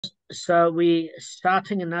So we're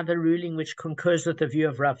starting another ruling which concurs with the view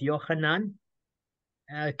of Rav Yochanan.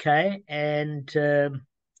 Okay, and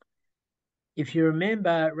if you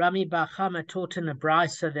remember, Bava Kamma taught in a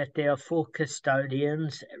brisa that there are 4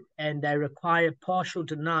 custodians and they require partial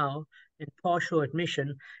denial and partial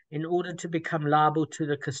admission in order to become liable to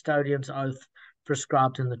the custodian's oath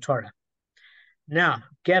prescribed in the Torah. Now,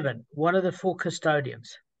 Gavin, what are the 4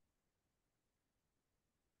 custodians?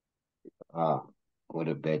 What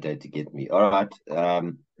a bad day to get me. All right.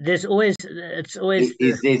 There's always there's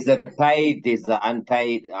the paid, there's the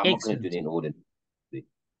unpaid. I'm excellent. Not going to do it in order.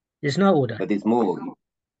 There's no order. But there's more.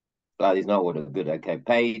 There's no order. Good. Okay.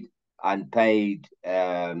 Paid, unpaid.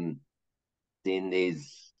 Then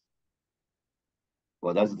there's,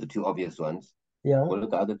 well, those are the 2 obvious ones. Yeah. What are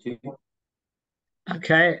the other 2?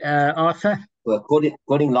 Okay, Arthur. Well,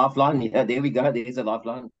 according lifeline. Yeah, there we go. There's a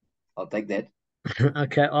lifeline. I'll take that.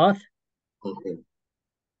 Okay, Arthur. Okay.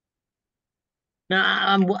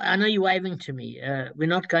 Now, I know you're waving to me. We're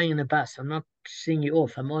not going in a bus. I'm not seeing you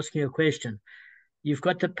off. I'm asking you a question. You've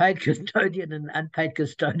got the paid custodian and unpaid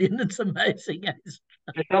custodian. It's amazing.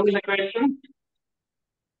 Tell me the question.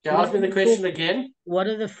 Can you ask me the question again? What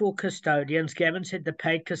are the 4 custodians? Gavin said the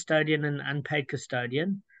paid custodian and unpaid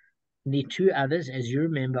custodian. The 2 others, as you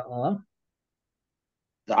remember, are?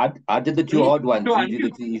 I did the 2 hard ones. You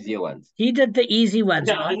did the 2 easier ones. He did the easy ones.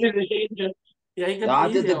 Yeah, I did I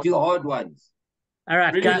did the 2 hard ones. All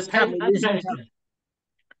right, really, guys, come.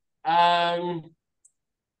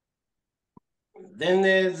 Then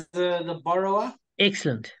there's the borrower.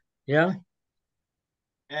 Excellent. Yeah.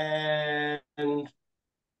 And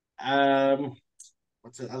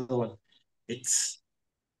what's the other one? It's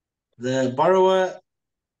the borrower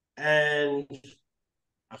and okay,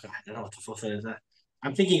 I don't know what the 4th is.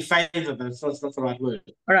 I'm thinking favor, but it's not the right word.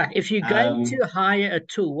 All right. If you're going to hire a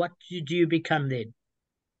tool, what do you become then?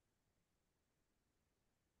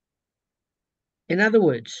 In other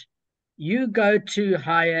words, you go to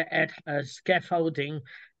hire at a scaffolding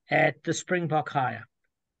at the Springbok hire.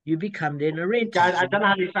 You become then a renter. Guys, I don't know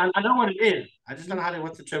how to sound. I know what it is. I just don't know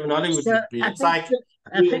what the terminology would be. It's like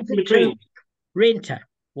between renter.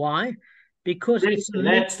 Why? Because that's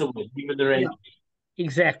the word. Even the renter. Yeah,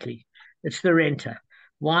 exactly. It's the renter.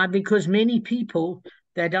 Why? Because many people,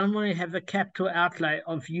 they don't want to have a capital outlay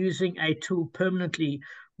of using a tool permanently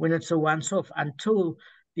when it's a once-off until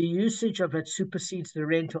the usage of it supersedes the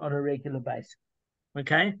rental on a regular basis.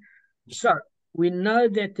 Okay? So we know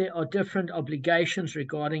that there are different obligations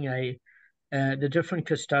regarding the different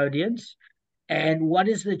custodians. And what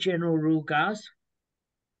is the general rule, guys?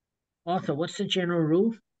 Arthur, what's the general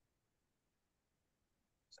rule?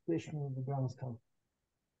 Question of the grounds come.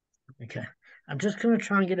 Okay. I'm just going to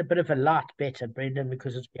try and get a bit of a light better, Brendan,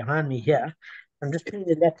 because it's behind me here. I'm just putting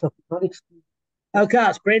the laptop. Oh,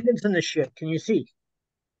 guys, Brendan's in the shirt. Can you see?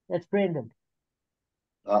 That's Brendan.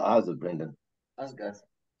 How's it, Brendan? How's it, guys?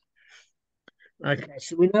 Okay,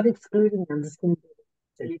 so we're not excluding. I'm just going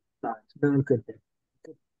to no, good.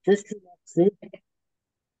 Just relax there.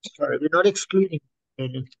 Sorry, we're not excluding.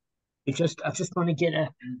 Brendan. I just want to get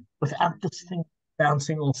without this thing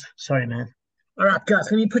bouncing off. Sorry, man. All right, guys,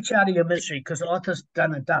 let me put you out of your misery because Arthur's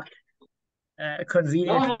done a duck.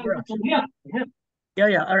 Convenient.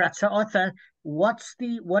 Yeah. All right. So, Arthur, what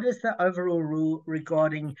is the overall rule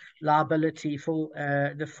regarding liability for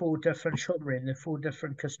the 4 different children, the 4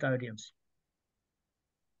 different custodians?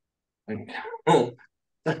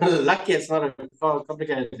 Lucky it's not a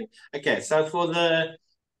complicated thing. Okay, so for the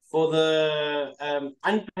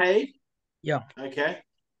unpaid, yeah. Okay,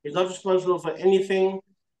 he's not responsible for anything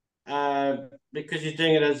because he's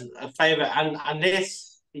doing it as a favor,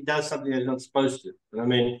 unless he does something that he's not supposed to. I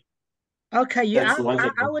mean, okay, yeah,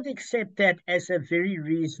 I would accept that as a very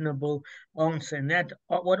reasonable answer. And that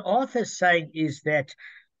what Arthur's saying is that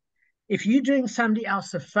if you're doing somebody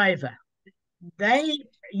else a favor,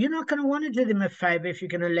 you're not going to want to do them a favor if you're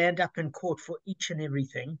going to land up in court for each and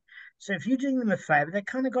everything. So if you're doing them a favor, they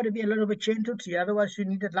kind of got to be a little bit gentle to you. Otherwise, you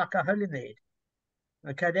need it like a hole in the head.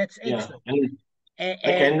 Okay, that's excellent.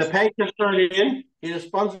 And the paid custodian is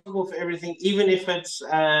responsible for everything, even if it's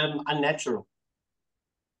unnatural.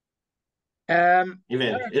 We're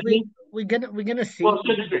gonna see.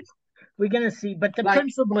 We're gonna see, but the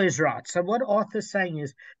principle is right. So what Arthur's saying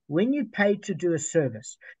is, when you pay to do a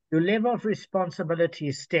service, your level of responsibility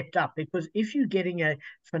is stepped up, because if you're getting a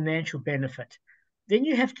financial benefit, then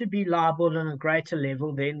you have to be liable on a greater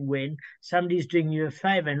level than when somebody's doing you a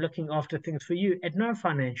favor and looking after things for you at no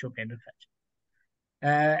financial benefit.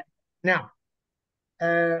 Now,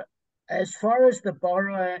 as far as the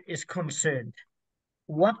borrower is concerned,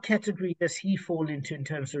 what category does he fall into in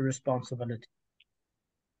terms of responsibility?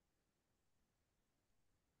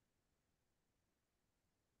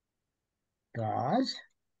 Guys.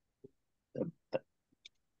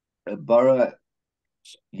 A borrower,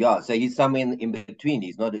 yeah, so he's somewhere in between.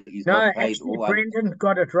 He's not No, paid actually, all. Brendan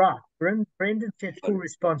got it right. Brendan said full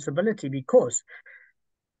responsibility because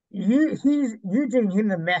you're doing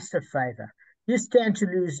him a massive favor. You stand to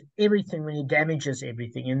lose everything when he damages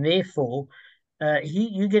everything, and therefore,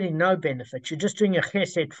 you're getting no benefit. You're just doing a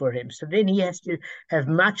chesed for him. So then he has to have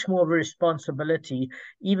much more of a responsibility,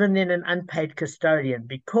 even than an unpaid custodian,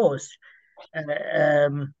 because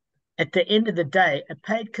at the end of the day, a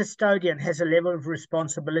paid custodian has a level of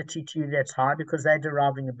responsibility to you that's high because they're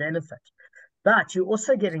deriving a benefit. But you're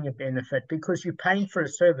also getting a benefit because you're paying for a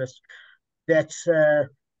service that's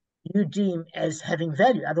you deem as having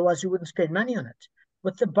value. Otherwise, you wouldn't spend money on it.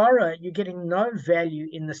 With the borrower, you're getting no value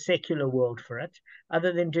in the secular world for it,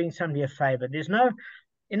 other than doing somebody a favor. There's no,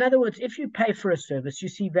 in other words, if you pay for a service, you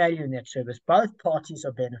see value in that service. Both parties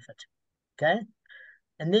are benefit. Okay.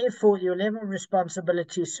 And therefore, your level of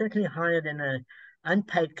responsibility is certainly higher than an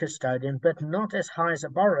unpaid custodian, but not as high as a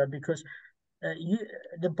borrower because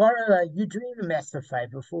the borrower, you're doing a massive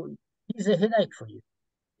favor for. He's a headache for you.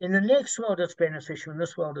 In the next world, it's beneficial. In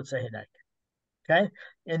this world, it's a headache. Okay.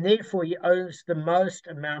 And therefore, he owes the most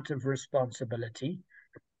amount of responsibility.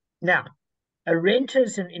 Now, a renter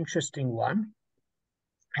is an interesting one.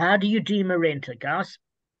 How do you deem a renter, guys?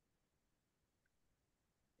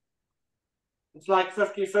 It's like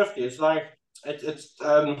 50-50. It's like it's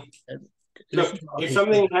This look, is if obvious.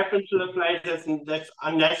 something happens to the place that's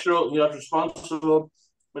unnatural, you're not responsible.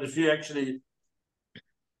 But if you actually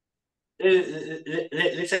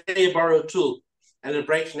let's say you borrow a tool and it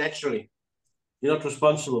breaks naturally, you're not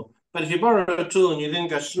responsible. But if you borrow a tool and you then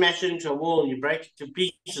go smash it into a wall and you break it to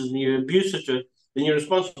pieces and you abuse it to it, then you're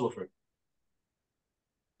responsible for it.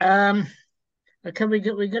 Okay, we're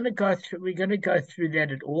going to go through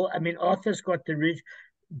that at all. I mean, Arthur's got the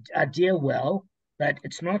idea well, but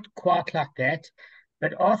it's not quite like that.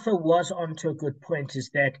 But Arthur was onto a good point, is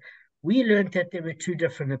that we learned that there were two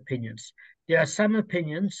different opinions. There are some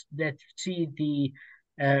opinions that see the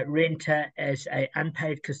renter as a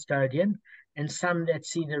unpaid custodian, and some that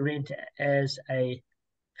see the renter as a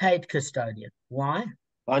paid custodian. Why?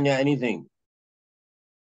 Anya, anything?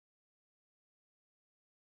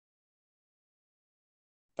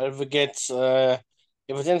 But if it's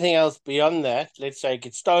anything else beyond that, let's say it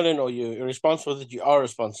gets stolen or you're responsible, that you are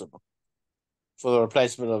responsible for the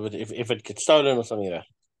replacement of it if it gets stolen or something like that.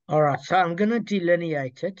 All right, so I'm going to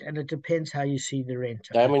delineate it, and it depends how you see the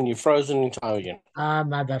renter. Damon, you're frozen in time again.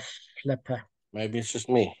 Mother flipper. Maybe it's just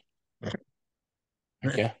me.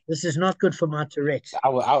 Okay. This is not good for my Tourette's. I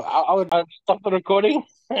would stop the recording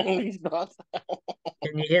and he's not.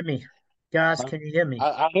 Can you hear me? Guys, can you hear me?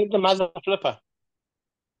 I heard the mother flipper.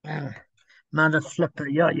 Mother flipper.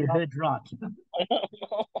 Yeah, you heard right.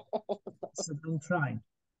 So I'm trying.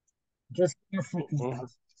 Just give me a second,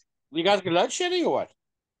 guys. You guys get load shedding or what?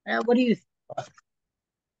 What do you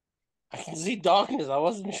I can see darkness. I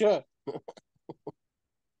wasn't sure.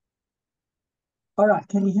 All right,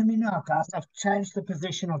 can you hear me now, guys? I've changed the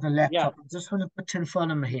position of the laptop. Yeah. I just want to put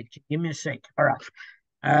tinfoil on my head. Give me a sec. All right.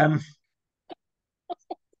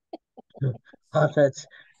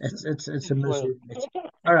 It's a misery.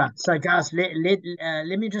 All right, so guys, let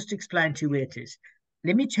me just explain to you where it is.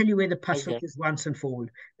 Let me tell you where the pasuk is once and for all.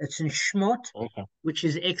 It's in Shmot, which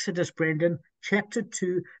is Exodus, Brendan, chapter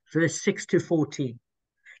 2, verse 6 to 14.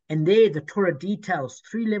 And there the Torah details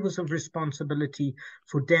 3 levels of responsibility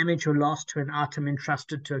for damage or loss to an item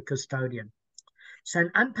entrusted to a custodian. So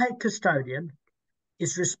an unpaid custodian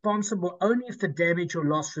is responsible only if the damage or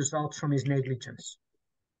loss results from his negligence.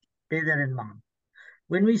 Bear that in mind.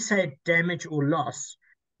 When we say damage or loss,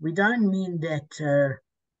 we don't mean that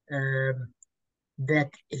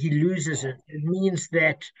that he loses it. It means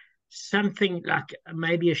that something like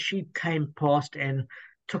maybe a sheep came past and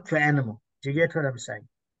took the animal. Do you get what I'm saying?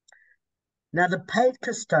 Now, the paid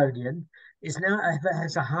custodian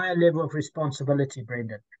has a higher level of responsibility,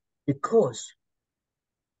 Brendan, because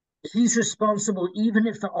he's responsible even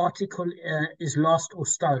if the article is lost or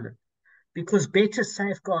stolen, because better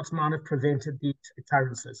safeguards might have prevented these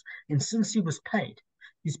occurrences. And since he was paid,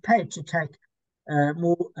 he's paid to take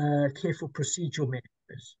more careful procedural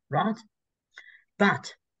measures, right?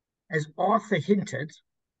 But as Arthur hinted,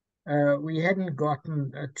 we hadn't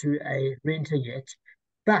gotten to a renter yet.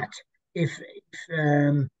 But if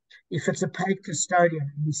it's a paid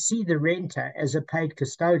custodian, you see the renter as a paid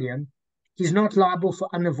custodian, he's not liable for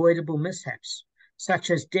unavoidable mishaps, such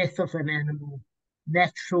as death of an animal,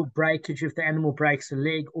 natural breakage if the animal breaks a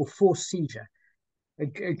leg, or forced seizure.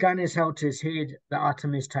 A gun is held to his head, the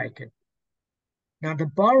item is taken. Now, the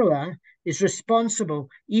borrower is responsible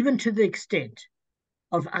even to the extent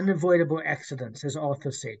of unavoidable accidents, as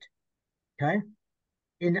Arthur said. Okay?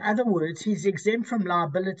 In other words, he's exempt from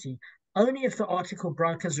liability only if the article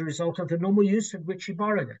broke as a result of the normal use in which he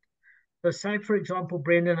borrowed it. So say, for example,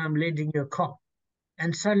 Brendan, I'm lending you a car,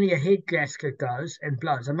 and suddenly a head gasket goes and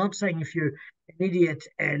blows. I'm not saying if you're an idiot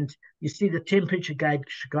and you see the temperature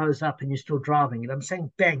gauge goes up and you're still driving it. I'm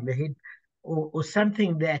saying bang, the head, or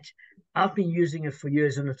something that I've been using it for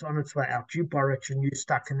years and it's on its way out. You borrow it and you're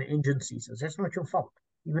stuck in the engine seasons. That's not your fault,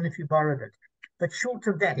 even if you borrowed it. But short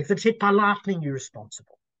of that, if it's hit by lightning, you're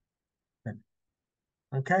responsible.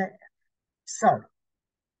 Okay? So,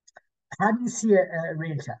 how do you see a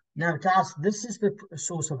renter? Now, guys, this is the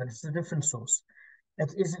source of it. It's a different source.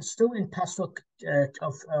 It is still in Pasuk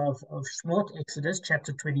of Shmot, Exodus,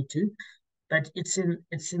 chapter 22, but it's in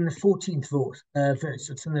the 14th verse.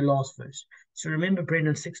 It's in the last verse. So remember,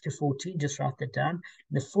 Brendan, 6 to 14, just write that down.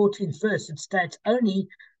 In the 14th verse, it states only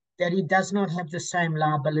that he does not have the same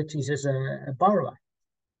liabilities as a borrower.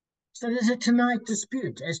 So there's a tonight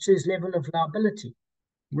dispute as to his level of liability.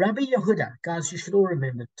 Rabbi Yehuda, guys, you should all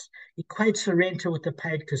remember this, equates a renter with a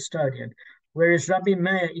paid custodian, whereas Rabbi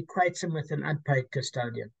Meir equates him with an unpaid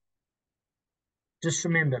custodian. Just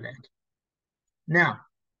remember that. Now,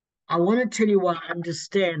 I want to tell you why I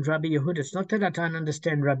understand Rabbi Yehuda. It's not that I don't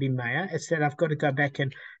understand Rabbi Meir, it's that I've got to go back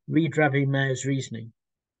and read Rabbi Meir's reasoning.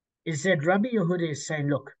 Is that Rabbi Yehuda is saying,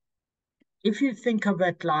 look, if you think of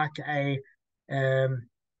it like a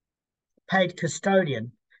paid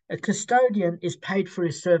custodian, a custodian is paid for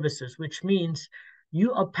his services, which means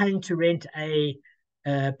you are paying to rent a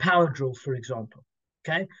power drill, for example.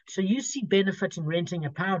 Okay, so you see benefit in renting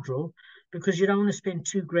a power drill because you don't want to spend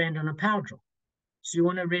 $2,000 on a power drill. So you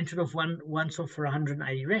want to rent it off once off for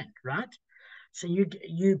 180 Rand, right? So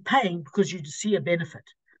you paying because you see a benefit.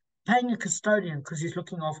 Paying a custodian because he's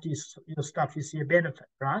looking after your stuff, you see a benefit,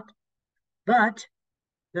 right? But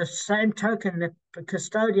the same token, that the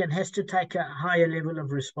custodian has to take a higher level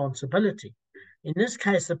of responsibility. In this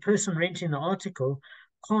case, the person renting the article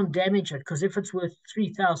can't damage it because if it's worth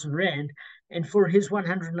 3,000 Rand and for his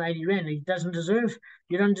 180 Rand, you don't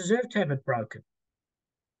deserve to have it broken.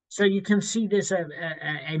 So you can see there's a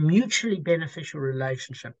mutually beneficial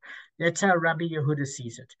relationship. That's how Rabbi Yehuda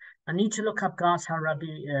sees it. I need to look up, guys, how Rabbi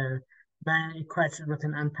Meir equates it with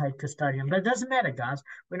an unpaid custodian. But it doesn't matter, guys.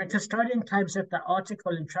 When a custodian claims that the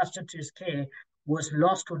article entrusted to his care was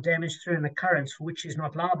lost or damaged through an occurrence for which he's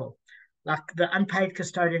not liable, like the unpaid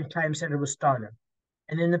custodian claims that it was stolen,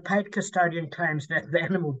 and then the paid custodian claims that the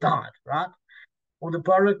animal died, right? Or the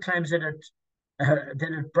borrower claims that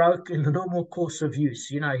it broke in the normal course of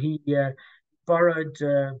use. You know, he borrowed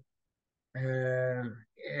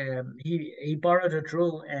he borrowed a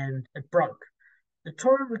drill and it broke. The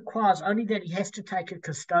Torah requires only that he has to take a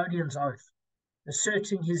custodian's oath,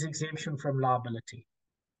 asserting his exemption from liability.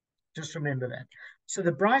 Just remember that. So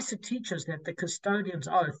the Brisa teaches that the custodian's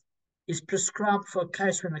oath is prescribed for a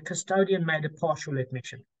case when the custodian made a partial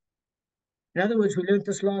admission. In other words, we learned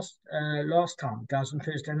this last time, guys, on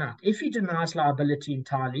Thursday night. If he denies liability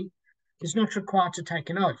entirely, he's not required to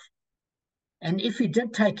take an oath. And if he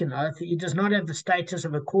did take an oath, he does not have the status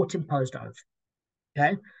of a court-imposed oath.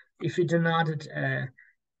 Okay? If he denied it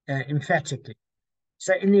emphatically.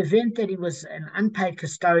 So in the event that he was an unpaid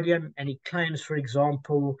custodian and he claims, for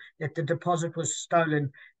example, that the deposit was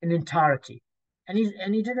stolen in entirety, and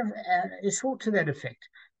he did a swore to that effect.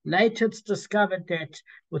 Later, it's discovered that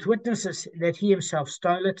with witnesses that he himself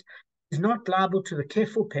stole it, he's not liable to the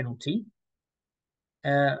kefil penalty.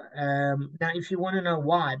 Now, if you want to know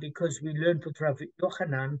why, because we learned with Rav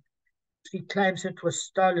Yochanan, if he claims it was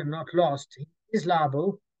stolen, not lost, he is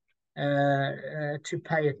liable to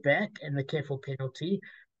pay it back and the kefil penalty.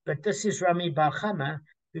 But this is Bava Kamma,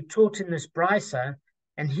 who taught in this brisa,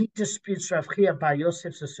 and he disputes Rav Chia Bar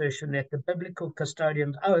Yosef's assertion that the biblical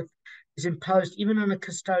custodian's oath is imposed even on a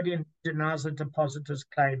custodian who denies the depositor's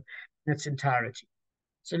claim in its entirety.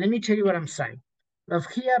 So let me tell you what I'm saying. Rav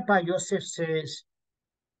Chia Bar Yosef says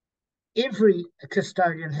every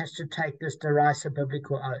custodian has to take this derisive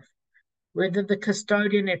biblical oath, whether the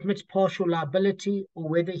custodian admits partial liability or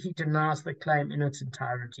whether he denies the claim in its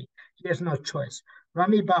entirety. He has no choice.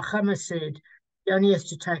 Rami Bar Kamma said he only has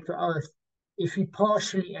to take the oath if he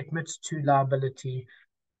partially admits to liability,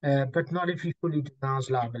 but not if he fully denies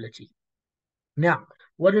liability. Now,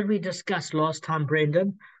 what did we discuss last time,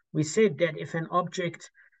 Brendan? We said that if an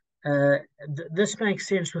object, this makes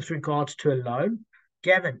sense with regards to a loan.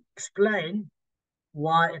 Gavin, explain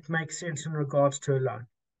why it makes sense in regards to a loan.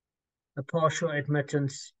 A partial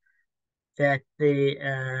admittance that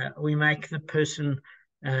we make the person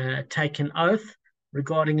take an oath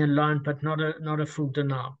regarding a loan, but not a full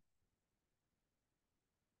denial.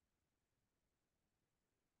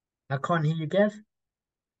 I can't hear you, Gav.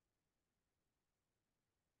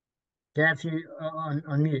 Gav, you are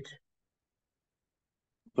on mute.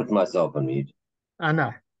 Put myself on mute. I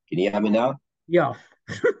know. Can you hear me now? Yeah.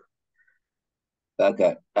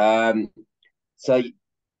 Okay. So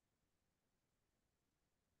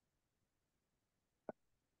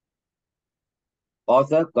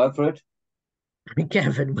Arthur, go for it.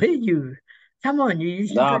 Gavin, where are you? Come on, you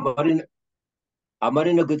usually No, go. I'm not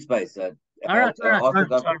in a good space. All right. Arthur,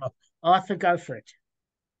 go for it. Arthur, go for it.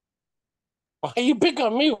 Why you pick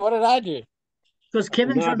on me? What did I do? Because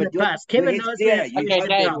Kevin's No, on the but bus. Kevin he's knows when clear. it's You question Okay, focus.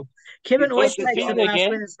 time. Damon. Kevin You always focus takes the Repeat on. bus again.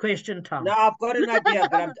 when it's question time. No, I've got an idea,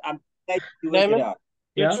 but I'm letting you work it Damon, out.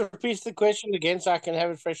 Yeah. just repeat the question again so I can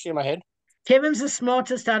have it fresh in my head. Kevin's the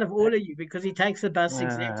smartest out of all of you because he takes the bus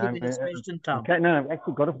exactly when it's question time. Okay, no, I've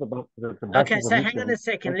actually got off the bus. Okay, so hang on a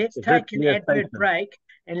second. Let's take an advert break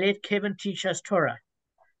and let Kevin teach us Torah.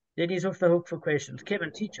 Then he's off the hook for questions.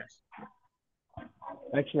 Kevin, teach us.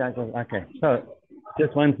 Actually, okay. So,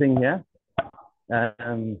 just one thing here.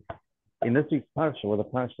 In this week's parsha, or the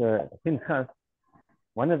parsha Pinchas,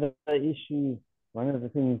 one of the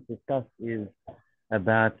things discussed is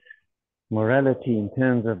about morality in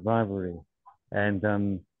terms of bribery, and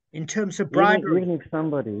in terms of bribery, even if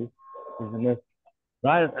somebody is in this,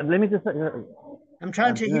 right? Let me just. I'm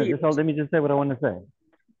trying to hear you. Let me just say what I want to say.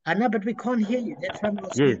 I know, but we can't hear you. That's why I'm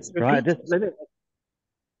asking you to right. repeat.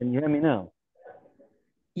 Can you hear me now?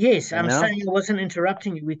 Yes, I'm saying I wasn't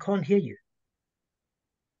interrupting you. We can't hear you.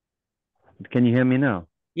 Can you hear me now?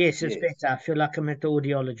 Yes, it's better. I feel like I'm at the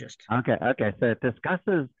audiologist. Okay. So it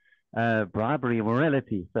discusses bribery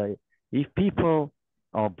morality. So if people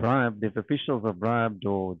are bribed, if officials are bribed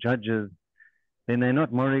or judges, then they're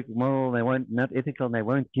not moral, not ethical, and they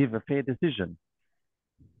won't give a fair decision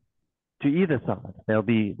to either side. They'll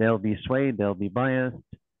be swayed, they'll be biased,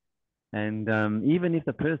 and even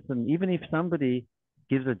if somebody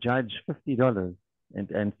gives a judge $50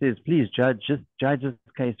 and says, please judge this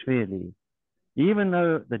case fairly, even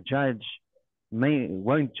though the judge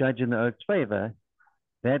won't judge in the oak's favor,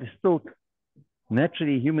 that is still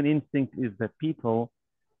naturally human instinct is that people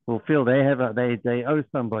will feel they owe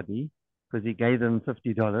somebody because he gave them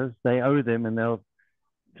 $50. They owe them, and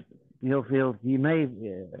he'll feel he may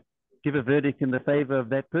give a verdict in the favor of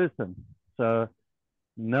that person. So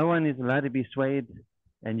no one is allowed to be swayed,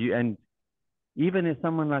 and even if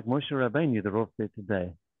someone like Moshe Rabbeinu, the Rav said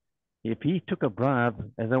today, if he took a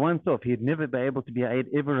bribe as a once-off, he'd never be able to be aid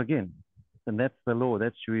ever again. And that's the law,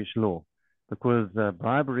 that's Jewish law. Because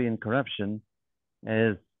bribery and corruption,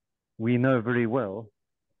 as we know very well,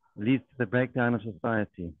 leads to the breakdown of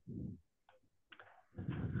society.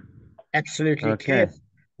 Absolutely. Okay. Kev,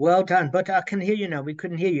 well done. But I can hear you now. We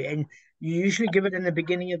couldn't hear you. And you usually give it in the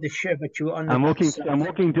beginning of the show, but you were on the bus. I'm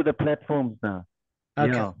walking to the platforms now.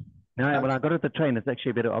 Okay. Yeah. No, when I got at the train, it's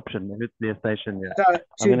actually a better option. It's the station, yeah.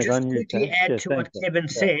 So to just quickly add to what Kevin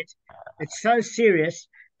said, it's so serious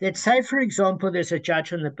that, say, for example, there's a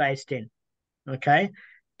judge on the base den, okay?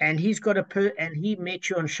 And he's got and he met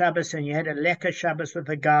you on Shabbos and you had a lekker Shabbos with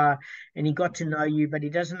a guy and he got to know you, but he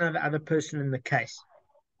doesn't know the other person in the case.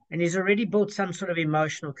 And he's already built some sort of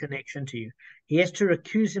emotional connection to you. He has to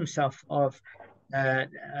recuse himself of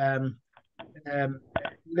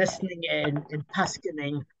listening and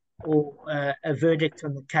paskening or a verdict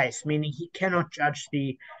on the case, meaning he cannot judge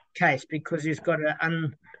the case because he's got an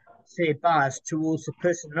unfair bias towards the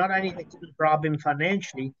person, not only that didn't bribe him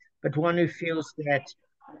financially, but one who feels that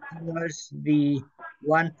he knows the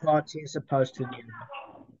one party as opposed to the other.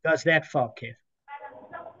 Goes that far, Kev?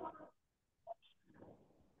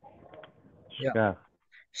 Yeah.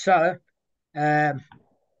 So,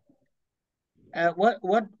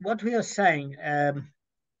 what we are saying,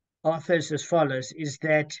 Arthur, is as follows: is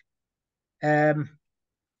that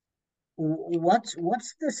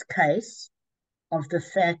what's this case of the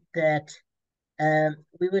fact that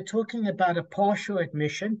we were talking about a partial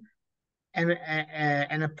admission and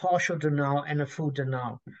a partial denial and a full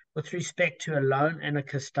denial with respect to a loan and a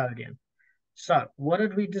custodian. So, what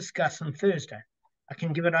did we discuss on Thursday? I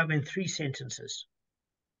can give it over in 3 sentences.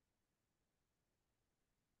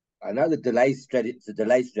 I know the delay strategy. It's a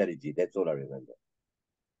delay strategy. That's all I remember.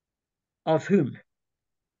 Of whom?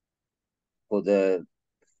 For the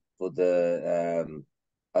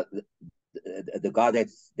guy that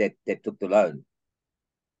took the loan.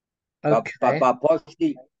 Okay. But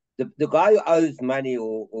partially, the guy who owes money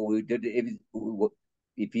or who did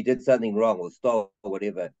if he did something wrong or stole or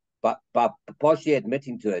whatever, but partially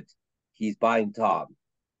admitting to it, he's buying time.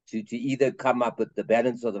 to either come up with the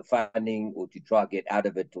balance of the funding or to try to get out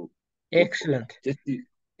of it. Excellent.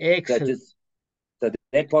 Excellent. So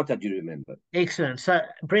that part I do remember. Excellent. So,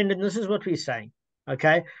 Brendan, this is what we're saying.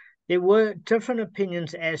 Okay. There were different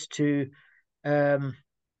opinions as to, there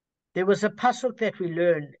was a pasuk that we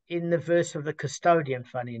learned in the verse of the custodian,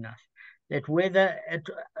 funny enough, that whether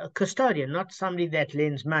a custodian, not somebody that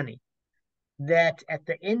lends money, that at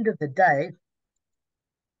the end of the day,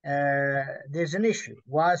 there's an issue.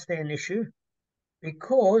 Why is there an issue?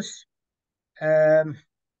 Because there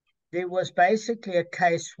was basically a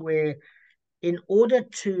case where, in order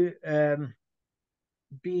to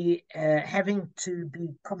be having to be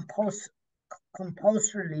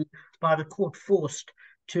compulsorily by the court forced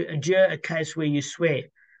to adjure a case where you swear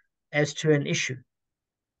as to an issue,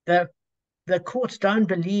 the courts don't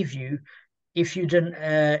believe you if you didn't.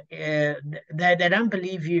 They don't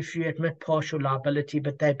believe you if you admit partial liability,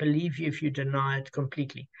 but they believe you if you deny it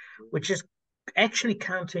completely, which is actually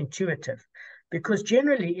counterintuitive, because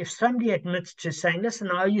generally, if somebody admits to saying,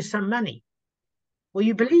 "Listen, I owe you some money," well,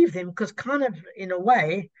 you believe them because kind of in a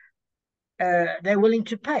way they're willing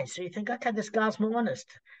to pay. So you think, okay, this guy's more honest.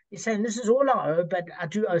 He's saying, this is all I owe, but I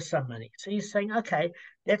do owe some money. So you're saying, okay,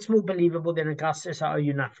 that's more believable than a guy says, I owe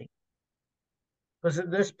you nothing. Because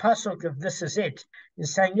this pasuk of this is it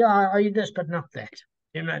is saying, yeah, I owe you this, but not that.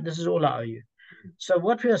 You know, this is all I owe you. So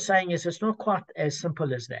what we are saying is it's not quite as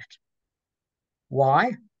simple as that.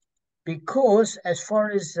 Why? Because as far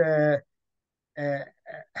as a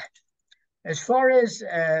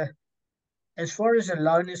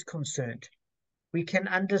loan is concerned, we can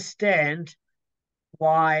understand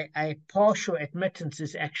why a partial admittance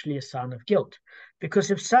is actually a sign of guilt. Because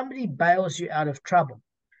if somebody bails you out of trouble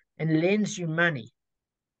and lends you money,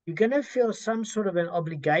 you're going to feel some sort of an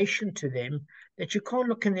obligation to them that you can't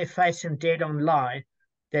look in their face and dead on lie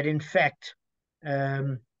that in fact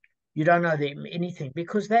you don't owe them anything,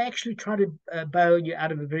 because they actually try to bail you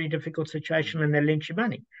out of a very difficult situation and they lend you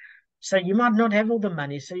money. So you might not have all the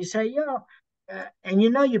money. So you say, yeah, and you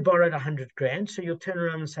know you borrowed 100 grand. So you'll turn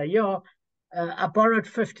around and say, yeah, I borrowed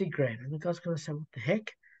 50 grand. And the guy's going to say, what the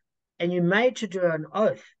heck? And you made to do an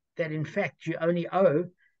oath that in fact you only owe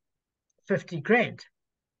 50 grand.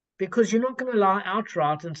 Because you're not going to lie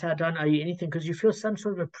outright and say, I don't owe you anything, because you feel some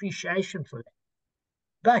sort of appreciation for that.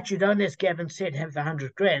 But you don't, as Gavin said, have the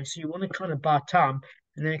 100 grand. So you want to kind of buy time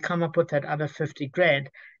and then come up with that other 50 grand.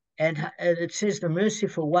 And it says the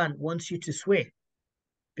merciful one wants you to swear,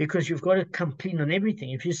 because you've got to come clean on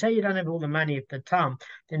everything. If you say you don't have all the money at the time,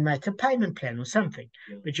 then make a payment plan or something.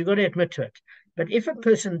 Yeah. But you've got to admit to it. But if a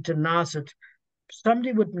person denies it,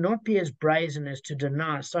 somebody would not be as brazen as to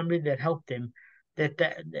deny somebody that helped them, that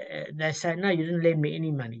they say, no, you didn't lend me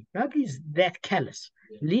any money. Nobody's that callous,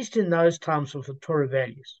 at least in those times of the Torah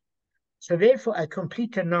values. So therefore, a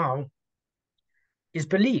complete denial is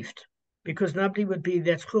believed, because nobody would be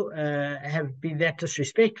that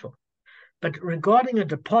disrespectful. But regarding a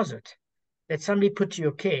deposit that somebody put to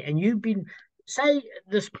your care, and you've been, say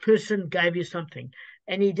this person gave you something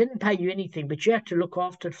and he didn't pay you anything, but you have to look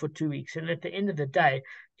after it for 2 weeks, and at the end of the day,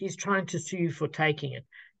 he's trying to sue you for taking it.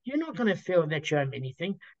 You're not going to feel that you owe him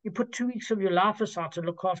anything. You put 2 weeks of your life aside to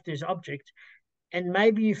look after his object, and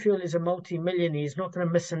maybe you feel he's a multi-millionaire, he's not going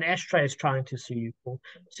to miss an ashtray he's trying to sue you for.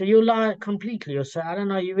 So you'll lie completely. You'll say, I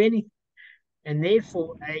don't owe you anything. And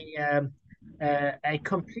therefore, a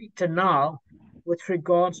complete denial with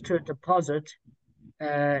regards to a deposit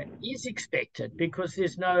is expected, because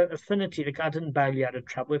there's no affinity. The guy didn't bail you out of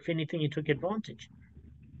trouble. If anything, he took advantage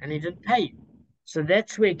and he didn't pay you. So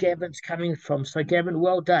that's where Gavin's coming from. So Gavin,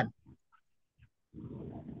 well done.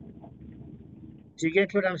 Do you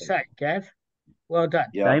get what I'm saying, Gav? Well done.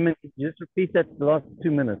 Yeah. Damon, just repeat that last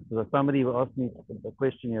 2 minutes. So somebody asked me a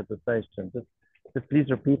question at the station. Just please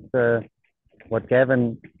repeat what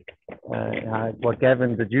Gavin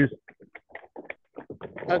deduced.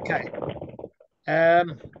 Okay.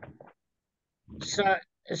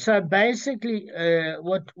 So basically,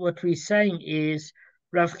 what we're saying is,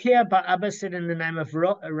 Rav Chia Bar Abba said in the name of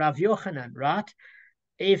Rav Yochanan, right?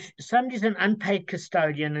 If somebody's an unpaid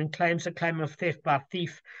custodian and claims a claim of theft by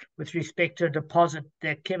thief with respect to a deposit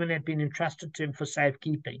that Kevin had been entrusted to him for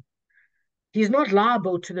safekeeping, he's not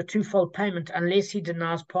liable to the twofold payment unless he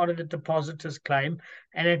denies part of the depositor's claim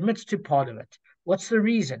and admits to part of it. What's the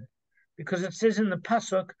reason? Because it says in the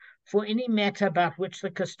pasuk, for any matter about which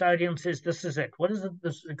the custodian says, this is it. What does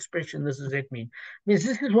this expression, this is it, mean? It means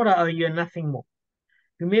this is what I owe you and nothing more.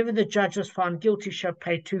 Whomever the judge has found guilty shall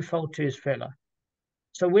pay twofold to his fellow.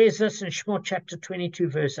 So where's this in Shemot chapter 22,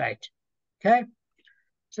 verse 8? Okay?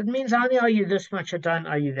 So it means I only owe you this much, I don't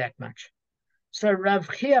owe you that much. So Rav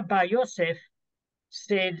Chia Bar Yosef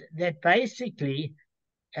said that basically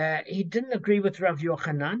he didn't agree with Rav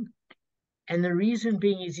Yochanan, and the reason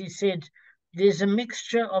being is he said there's a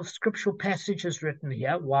mixture of scriptural passages written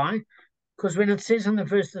here. Why? Because when it says in the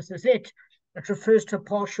verse, this is it refers to a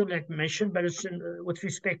partial admission, but it's with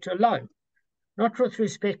respect to a loan, not with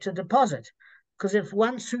respect to deposit. Because if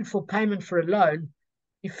one sued for payment for a loan,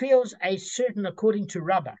 he feels a certain, according to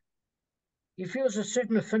Rabbah, he feels a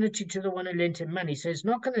certain affinity to the one who lent him money. So he's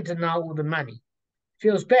not going to deny all the money.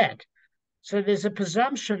 Feels bad. So there's a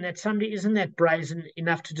presumption that somebody isn't that brazen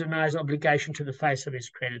enough to deny his obligation to the face of his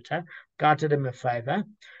creditor. God did him a favor.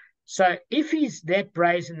 So if he's that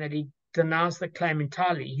brazen that he denies the claim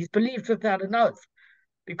entirely, he's believed without an oath.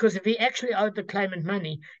 Because if he actually owed the claimant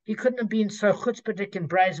money, he couldn't have been so chutzpahdik and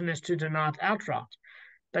brazen as to deny it outright.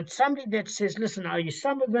 But somebody that says, listen, I owe you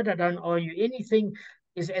some of it, I don't owe you anything,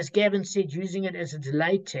 is, as Gavin said, using it as a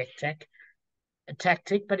delay tactic,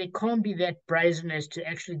 but it can't be that brazen as to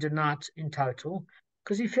actually deny it in total,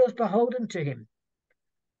 because he feels beholden to him.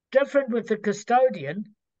 Different with the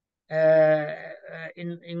custodian,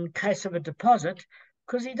 in case of a deposit,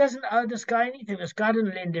 because he doesn't owe this guy anything. This guy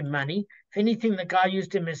didn't lend him money. If anything, the guy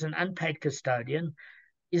used him as an unpaid custodian.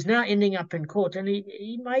 He's now ending up in court, and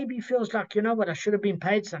he maybe feels like, you know what, I should have been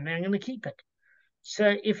paid something, I'm going to keep it.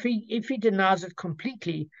 So if he denies it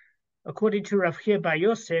completely, according to Rav Chia Bar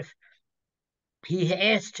Yosef, he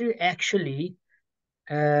has to actually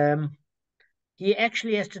has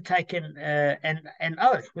to take an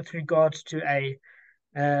oath with regards to a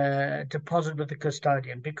deposit with the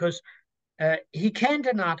custodian, because he can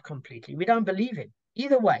deny it completely. We don't believe him.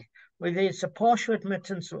 Either way, whether it's a partial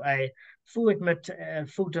admittance or a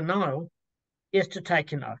full denial, he has to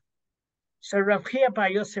take an oath. So Rav Chia Bar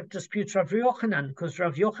Yosef disputes Rav Yochanan, because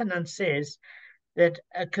Rav Yochanan says that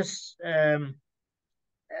a custodian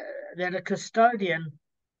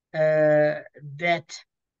that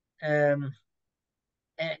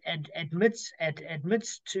admits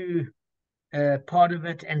to part of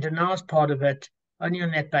it and denies part of it, only on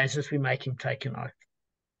that basis we make him take an oath.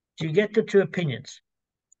 Do you get the two opinions?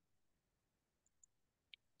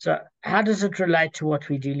 So how does it relate to what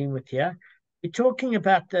we're dealing with here? We're talking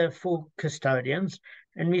about the four custodians,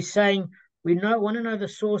 and we're saying we want to know the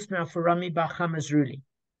source now for Rami Bar Kamma's ruling.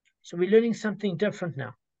 So we're learning something different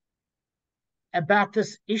now about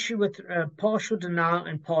this issue with partial denial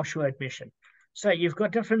and partial admission. So you've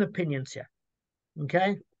got different opinions here,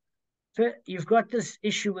 okay? So you've got this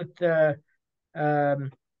issue with the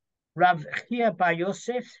Rav Chia Bar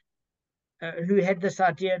Yosef, who had this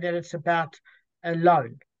idea that it's about a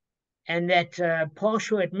loan, and that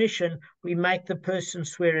partial admission, we make the person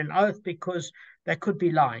swear an oath because they could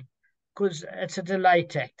be lying, because it's a delay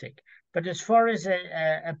tactic. But as far as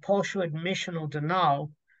a partial admission or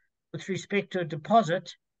denial with respect to a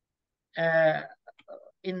deposit,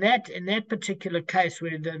 in that particular case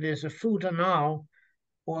where there's a full denial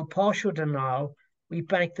or a partial denial, we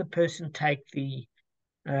make the person take the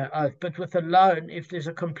oath. But with a loan, if there's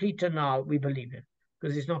a complete denial, we believe him,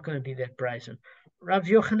 because he's not going to be that brazen. Rav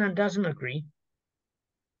Yochanan doesn't agree,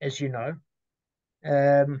 as you know,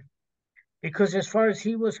 because as far as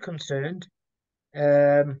he was concerned,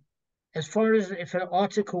 as far as if an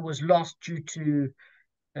article was lost due to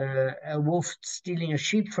a wolf stealing a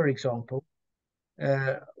sheep, for example,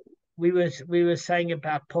 we were saying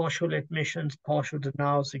about partial admissions, partial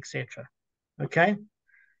denials, etc. Okay?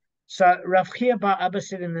 So Rav Chia Bar Abba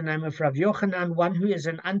said in the name of Rav Yochanan, one who is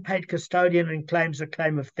an unpaid custodian and claims a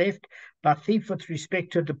claim of theft by thief with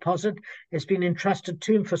respect to a deposit has been entrusted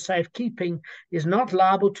to him for safekeeping, is not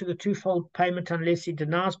liable to the twofold payment unless he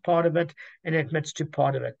denies part of it and admits to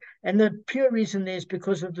part of it. And the pure reason there is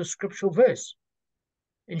because of the scriptural verse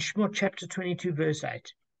in Shemot chapter 22, verse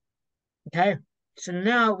 8. Okay, so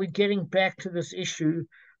now we're getting back to this issue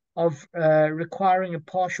of requiring a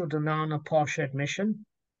partial denial and a partial admission.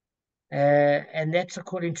 And that's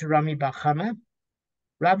according to Rami Bar Kamma.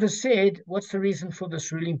 Rava said, what's the reason for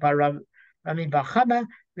this ruling by Rami Bar Kamma?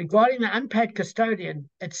 Regarding the unpaid custodian,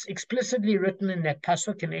 it's explicitly written in that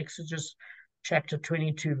pasuk in Exodus chapter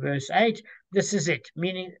 22, verse 8. This is it,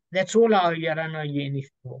 meaning that's all I owe you, I don't owe you anything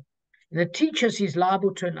more. And it teaches he's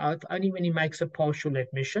liable to an oath only when he makes a partial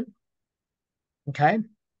admission. Okay?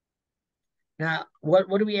 Now,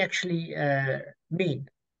 what do we actually mean?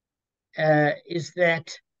 Is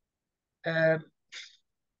that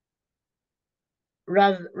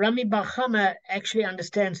Rami Bar Kamma actually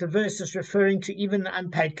understands the verse as referring to even the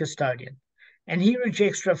unpaid custodian. And he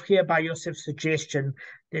rejects Rav Chia Bar Yosef's suggestion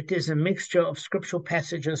that there's a mixture of scriptural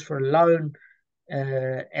passages for a loan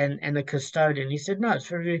and a custodian. He said, no, it's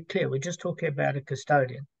very, very clear. We're just talking about a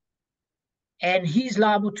custodian. And he's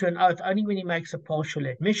liable to an oath only when he makes a partial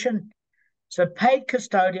admission. So paid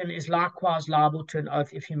custodian is likewise liable to an oath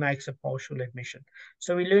if he makes a partial admission.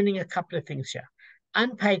 So we're learning a couple of things here.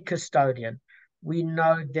 Unpaid custodian, we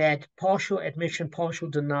know that partial admission, partial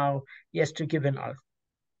denial, he has to give an oath.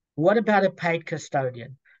 What about a paid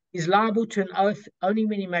custodian? He's liable to an oath only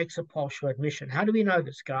when he makes a partial admission. How do we know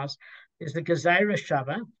this, guys? There's the Gezerah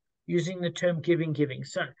Shava, using the term giving.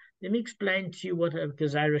 So let me explain to you what a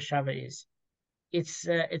Gezerah Shava is. It's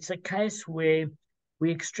a case where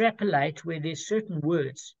we extrapolate where there's certain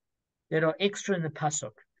words that are extra in the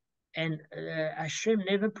pasuk, and Hashem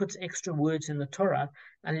never puts extra words in the Torah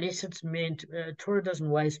unless it's meant. Torah doesn't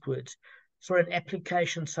waste words for an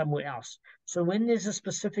application somewhere else. So when there's a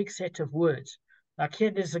specific set of words, like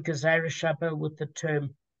here, there's a Gezerah Shava with the term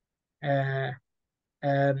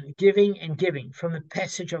giving and giving from the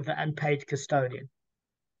passage of the unpaid custodian.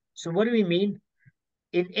 So what do we mean?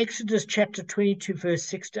 In Exodus chapter 22, verse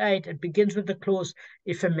 6 to 8, it begins with the clause,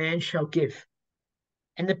 if a man shall give.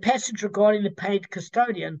 And the passage regarding the paid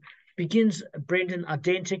custodian begins, Brendan,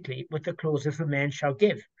 identically with the clause, if a man shall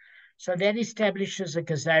give. So that establishes a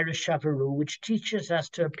Gezerah Shava rule, which teaches us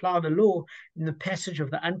to apply the law in the passage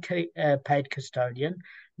of the unpaid custodian,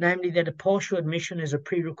 namely that a partial admission is a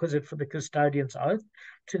prerequisite for the custodian's oath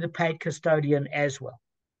to the paid custodian as well.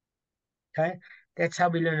 Okay, that's how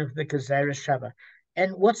we learn of the Gezerah Shava.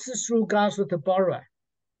 And what's this rule, guys, with the borrower?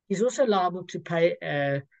 He's also liable to pay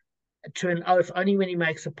to an oath only when he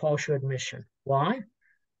makes a partial admission. Why?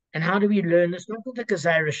 And how do we learn this? Not with the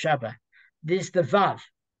Gezerah Shava. There's the Vav,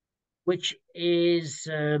 which is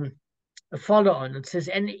a follow-on. It says,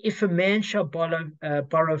 and if a man shall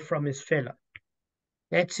borrow from his fellow.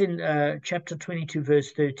 That's in chapter 22,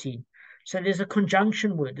 verse 13. So there's a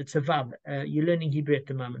conjunction word. It's a Vav. You're learning Hebrew at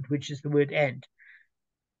the moment, which is the word and.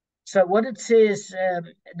 So what it says,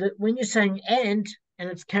 when you're saying and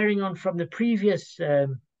it's carrying on from the previous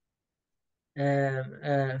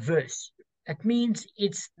verse, it means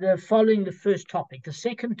it's following the first topic. The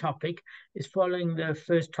second topic is following the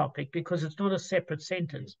first topic because it's not a separate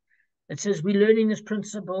sentence. It says we're learning this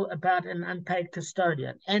principle about an unpaid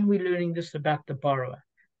custodian and we're learning this about the borrower.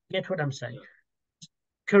 Get what I'm saying?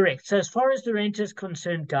 Correct. So as far as the renter is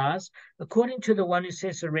concerned, guys, according to the one who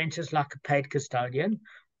says the renter is like a paid custodian,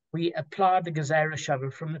 we apply the Gezerah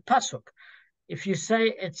Shava from the pasuk. If you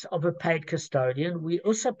say it's of a paid custodian, we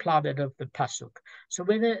also apply that of the pasuk. So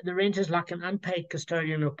whether the renter is like an unpaid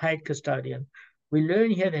custodian or paid custodian, we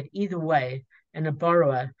learn here that either way, and a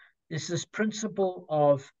borrower, there's this principle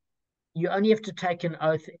of you only have to take an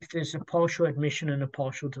oath if there's a partial admission and a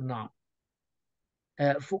partial denial.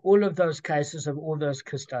 For all of those cases of all those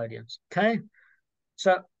custodians. Okay?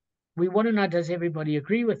 So we want to know, does everybody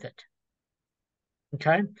agree with it?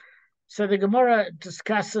 Okay? So the Gemara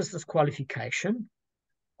discusses this qualification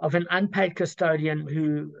of an unpaid custodian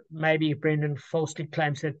who maybe Brendan falsely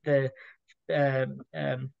claims that the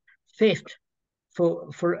theft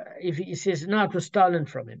for if he says no, it was stolen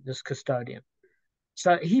from him, this custodian.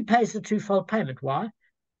 So he pays the twofold payment. Why?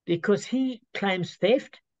 Because he claims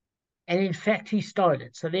theft, and in fact he stole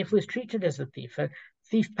it. So therefore he's treated as a thief. A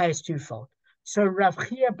thief pays twofold. So Rav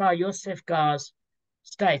Chia Bar Yosef Gaz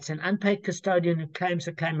states an unpaid custodian who claims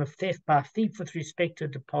a claim of theft by a thief with respect to a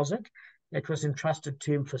deposit that was entrusted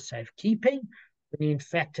to him for safekeeping, when he in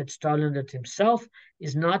fact had stolen it himself,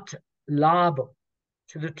 is not liable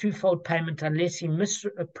to the twofold payment unless he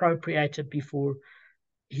misappropriated before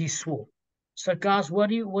he swore. So guys, what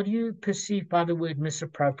do you perceive by the word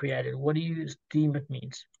misappropriated? What do you deem it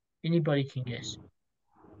means? Anybody can guess.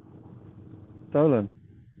 Stolen.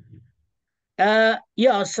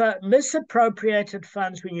 Yeah, so misappropriated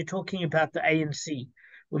funds, when you're talking about the ANC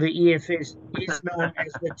or the EFS, is known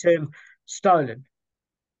as the term stolen.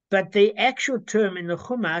 But the actual term in the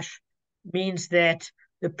Chumash means that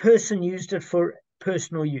the person used it for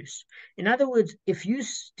personal use. In other words, if you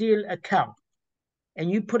steal a cow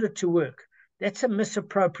and you put it to work, that's a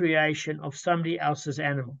misappropriation of somebody else's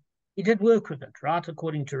animal. He did work with it, right,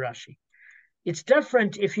 according to Rashi. It's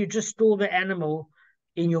different if you just store the animal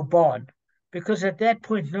in your barn, because at that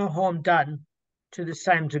point, no harm done to the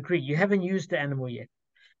same degree. You haven't used the animal yet.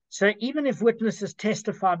 So even if witnesses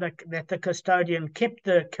testify that the custodian kept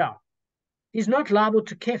the cow, he's not liable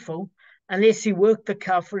to kefil unless he worked the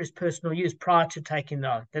cow for his personal use prior to taking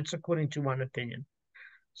the oath. That's according to one opinion.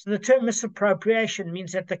 So the term misappropriation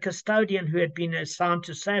means that the custodian who had been assigned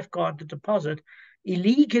to safeguard the deposit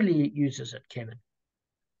illegally uses it, Kevin.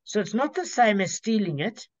 So it's not the same as stealing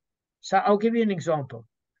it. So I'll give you an example.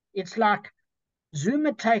 It's like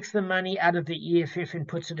Zuma takes the money out of the EFF and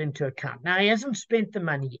puts it into account. Now, he hasn't spent the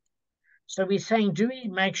money yet. So we're saying, do we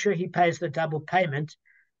make sure he pays the double payment,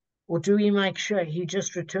 or do we make sure he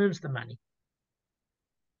just returns the money?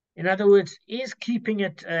 In other words, is keeping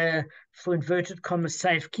it, for inverted commas,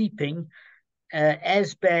 safekeeping,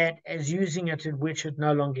 as bad as using it in which it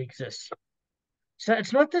no longer exists? So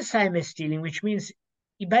it's not the same as stealing, which means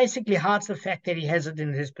he basically hides the fact that he has it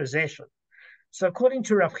in his possession. So according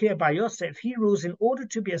to Rav Chia Bar Yosef, he rules in order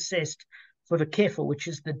to be assessed for the kefil, which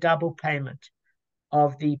is the double payment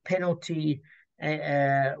of the penalty,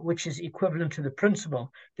 which is equivalent to the principal,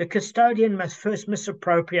 the custodian must first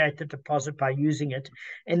misappropriate the deposit by using it,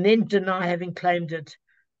 and then deny having claimed it,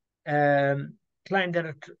 claimed that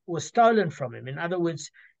it was stolen from him. In other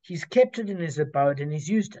words, he's kept it in his abode and he's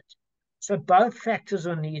used it. So both factors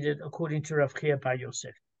are needed according to Rav Chia Bar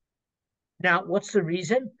Yosef. Now, what's the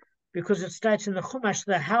reason? Because it states in the Chumash,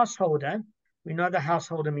 the householder, we know the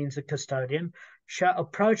householder means the custodian, shall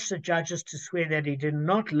approach the judges to swear that he did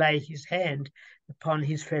not lay his hand upon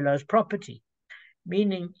his fellow's property.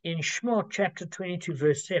 Meaning in Shemot chapter 22,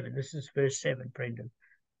 verse 7, this is verse 7, Brendan.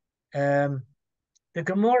 The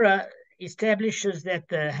Gemara establishes that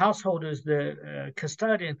the householders, the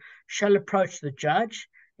custodian, shall approach the judge,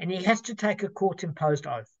 and he has to take a court-imposed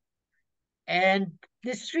oath. And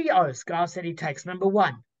there's 3 oaths, guys, that he takes. Number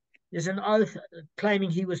 1, there's an oath claiming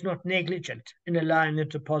he was not negligent in allowing the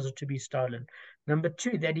deposit to be stolen. Number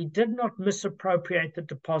 2, that he did not misappropriate the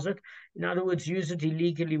deposit, in other words, use it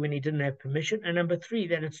illegally when he didn't have permission. And number 3,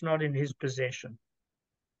 that it's not in his possession.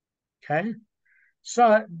 Okay?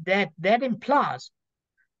 So that implies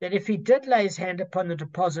that if he did lay his hand upon the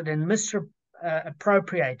deposit and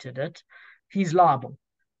misappropriated it, he's liable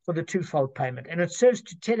for the twofold payment. And it serves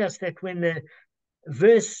to tell us that when the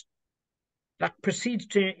verse proceeds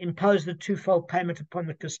to impose the twofold payment upon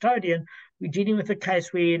the custodian, we're dealing with a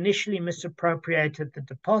case where he initially misappropriated the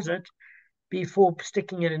deposit before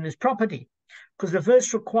sticking it in his property. Because the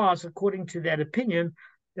verse requires, according to that opinion,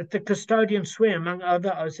 that the custodian swear, among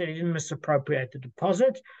other oaths, that he didn't misappropriate the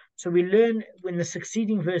deposit. So we learn when the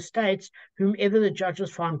succeeding verse states, whomever the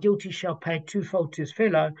judges find guilty shall pay twofold to his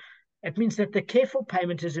fellow. It means that the careful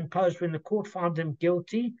payment is imposed when the court found him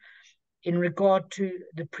guilty in regard to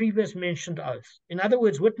the previous mentioned oaths. In other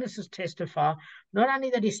words, witnesses testify not only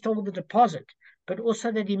that he stole the deposit, but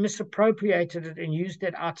also that he misappropriated it and used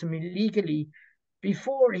that item illegally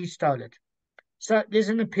before he stole it. So there's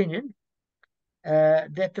an opinion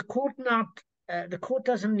that the court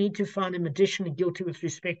doesn't need to find him additionally guilty with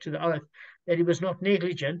respect to the oath that he was not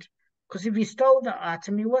negligent, because if he stole the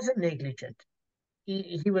item, he wasn't negligent.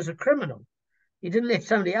 He was a criminal. He didn't let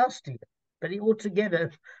somebody else steal it, but he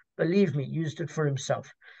altogether, believe me, used it for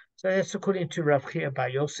himself. So that's according to Rav Chia Bar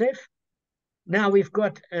Yosef. Now we've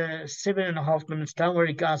got 7.5 minutes. Don't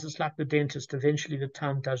worry, guys, it's like the dentist. Eventually the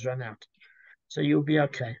time does run out. So you'll be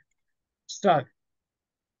okay. So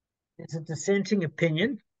there's a dissenting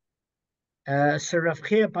opinion. So Rav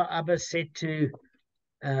Chia Bar Abba said to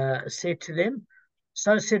them,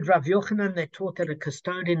 so said Rav Yochanan, they taught that a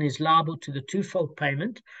custodian is liable to the twofold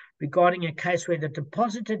payment regarding a case where the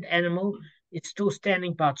deposited animal is still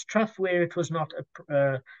standing by its trough where it was not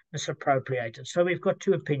misappropriated. So we've got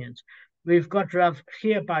 2 opinions. We've got Rav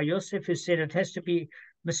Chia Bar Yosef, who said it has to be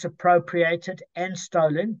misappropriated and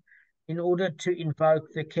stolen in order to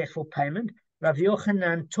invoke the careful payment. Rav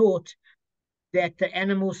Yochanan taught that the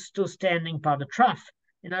animal's still standing by the trough.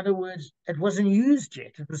 In other words, it wasn't used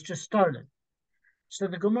yet, it was just stolen. So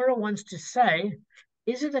the Gemara wants to say,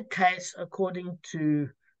 is it a case according to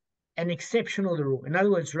an exception or the rule? In other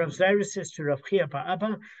words, Rav Zera says to Rav Chia Bar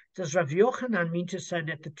Abba, does Rav Yochanan mean to say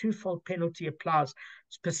that the twofold penalty applies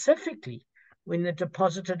specifically when the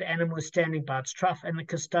deposited animal is standing by its trough and the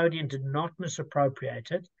custodian did not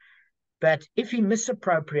misappropriate it? But if he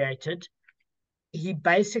misappropriated, he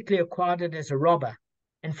basically acquired it as a robber.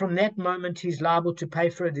 And from that moment, he's liable to pay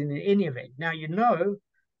for it in any event. Now, you know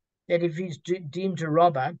that if he's deemed a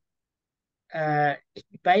robber,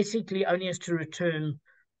 he basically only has to return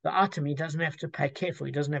the item. He doesn't have to pay careful.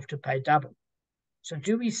 He doesn't have to pay double. So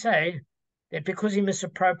do we say that because he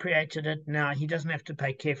misappropriated it, now he doesn't have to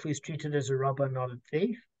pay careful, he's treated as a robber, not a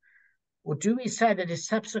thief? Or do we say that his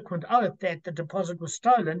subsequent oath that the deposit was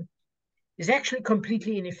stolen is actually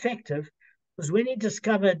completely ineffective, because when he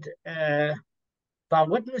discovered by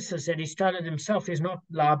witnesses that he stole it himself, he's not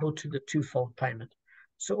liable to the twofold payment?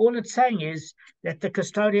 So all it's saying is that the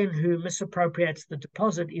custodian who misappropriates the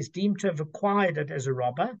deposit is deemed to have acquired it as a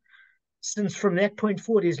robber, since from that point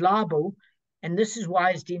forward he's liable, and this is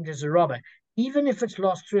why he's deemed as a robber, even if it's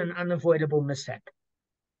lost through an unavoidable mishap.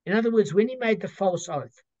 In other words, when he made the false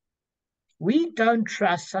oath, we don't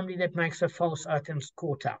trust somebody that makes a false oath and is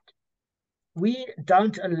caught out. we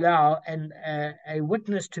don't allow a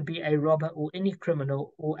witness to be a robber or any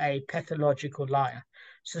criminal or a pathological liar.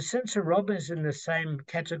 So since a robber is in the same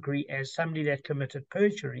category as somebody that committed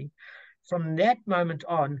perjury, from that moment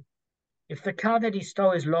on, if the cow that he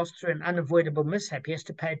stole is lost through an unavoidable mishap, he has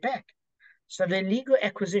to pay it back. So the illegal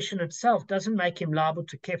acquisition itself doesn't make him liable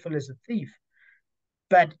to kefil as a thief,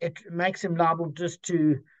 but it makes him liable just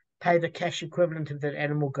to pay the cash equivalent if that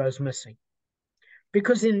animal goes missing.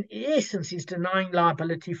 Because in essence, he's denying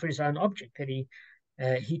liability for his own object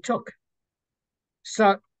that he took.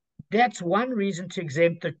 So that's one reason to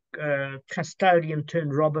exempt the custodian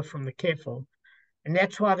turned robber from the kefil. And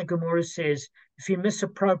that's why the Gemara says, if he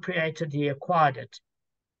misappropriated, he acquired it.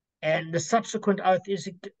 And the subsequent oath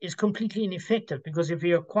is completely ineffective, because if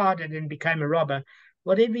he acquired it and became a robber,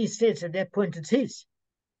 whatever he says at that point, it's his.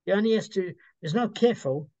 He only has to, there's no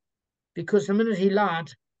kefil, because the minute he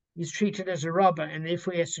lied, he's treated as a robber, and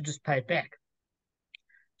therefore he has to just pay it back.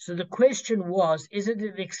 So the question was, is it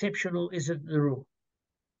an exception or is it the rule?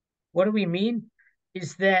 What do we mean?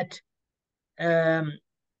 Is that, does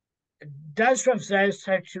Rav Zayr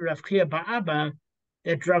say to Rav Chia Ba'aba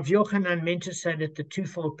that Rav Yochanan meant to say that the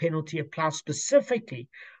twofold penalty applies specifically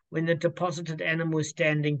when the deposited animal is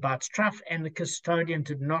standing by its trough and the custodian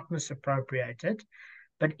did not misappropriate it?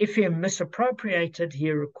 But if he misappropriated,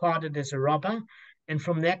 he required it as a robber, and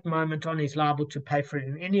from that moment on, he's liable to pay for it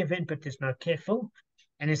in any event, but there's no kefil.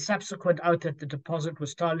 And his subsequent oath that the deposit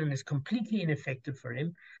was stolen is completely ineffective for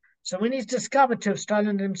him. So when he's discovered to have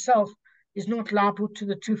stolen it himself, he's not liable to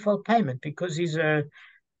the twofold payment, because he's a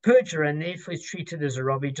perjurer and therefore he's treated as a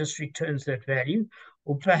robber. He just returns that value.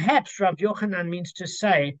 Or perhaps Rav Yochanan means to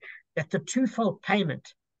say that the twofold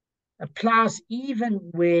payment applies even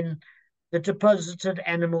when the deposited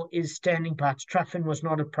animal is standing by its trough and was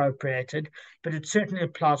not appropriated, but it certainly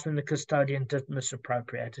applies when the custodian did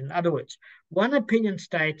misappropriate. In other words, one opinion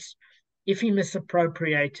states if he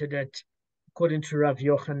misappropriated it, according to Rav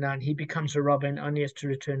Yochanan, he becomes a robber and only has to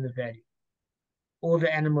return the value or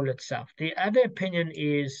the animal itself. The other opinion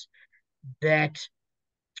is that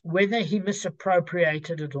whether he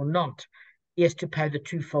misappropriated it or not, he has to pay the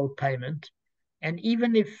twofold payment. And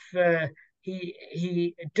even if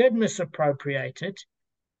he did misappropriate it,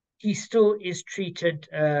 he still is treated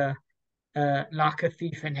like a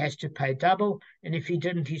thief and has to pay double. And if he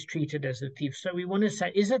didn't, he's treated as a thief. So we want to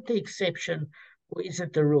say, is it the exception or is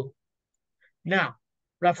it the rule? Now,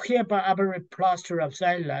 Rav Chia Ba'aba replies to Rav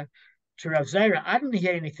Zayra, I didn't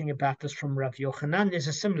hear anything about this from Rav Yochanan. There's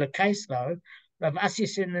a similar case, though. Rav Asi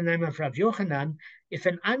said in the name of Rav Yochanan, if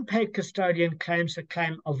an unpaid custodian claims a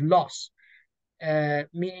claim of loss,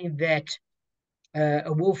 meaning that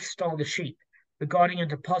a wolf stole the sheep, regarding a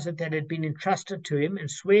deposit that had been entrusted to him,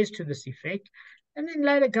 and swears to this effect, and then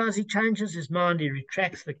later he changes his mind, he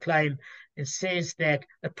retracts the claim and says that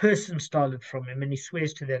a person stole it from him, and he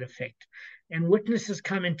swears to that effect, and witnesses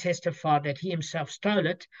come and testify that he himself stole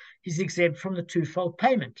it, he's exempt from the twofold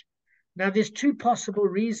payment. Now there's two possible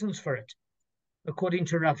reasons for it, according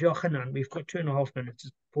to Rav Yochanan. We've got 2.5 minutes,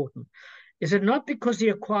 it's important. Is it not because he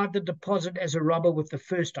acquired the deposit as a robber with the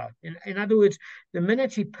first oath? In other words, the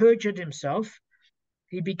minute he perjured himself,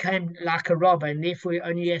 he became like a robber, and therefore he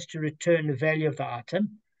only has to return the value of the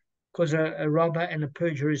item, because a robber and a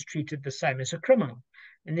perjurer is treated the same as a criminal,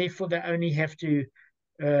 and therefore they only have to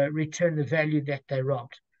return the value that they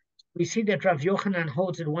robbed. We see that Rav Yochanan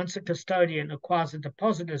holds that once a custodian acquires a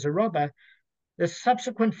deposit as a robber, the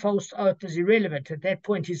subsequent false oath is irrelevant. At that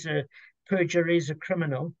point, he's a perjurer, he's a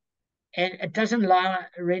criminal, and it doesn't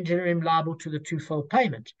render him liable to the twofold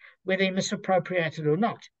payment, whether he misappropriated or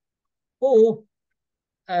not, or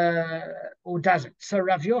does it? So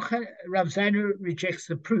Rav Zainu rejects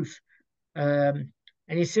the proof, and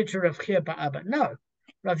he said to Rav Chia Ba'aba, no,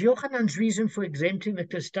 Rav Yochanan's reason for exempting the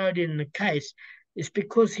custodian in the case is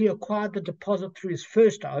because he acquired the deposit through his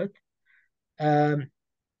first oath.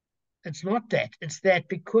 It's not that. It's that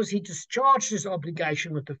because he discharged his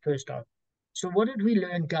obligation with the first oath. So what did we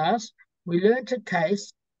learn, guys? We learned a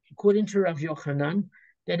case, according to Rav Yochanan,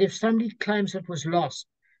 that if somebody claims it was lost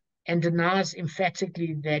and denies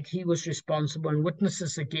emphatically that he was responsible, and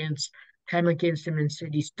witnesses came against him and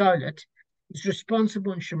said he stole it, he's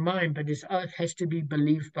responsible in Shemaim, but his oath has to be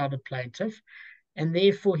believed by the plaintiff, and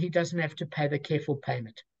therefore he doesn't have to pay the kefil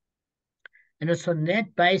payment. And it's on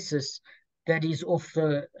that basis that he's off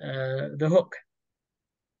the hook,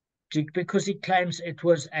 because he claims it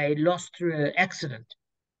was a loss through an accident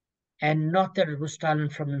and not that it was stolen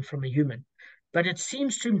from him from a human. But it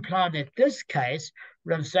seems to imply that this case,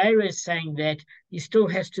 Rav Zayra is saying that he still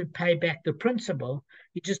has to pay back the principal,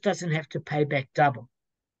 he just doesn't have to pay back double.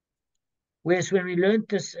 Whereas when we learned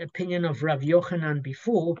this opinion of Rav Yochanan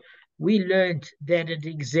before, we learned that it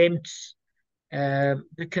exempts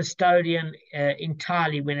the custodian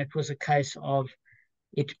entirely when it was a case of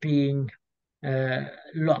it being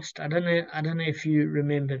lost. I don't know if you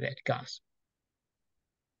remember that, guys.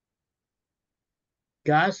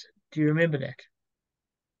 Guys, do you remember that?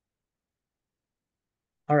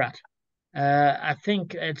 All right. I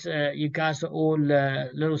think it's you guys are all a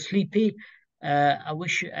little sleepy. I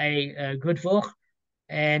wish you a good Woche,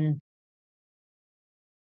 and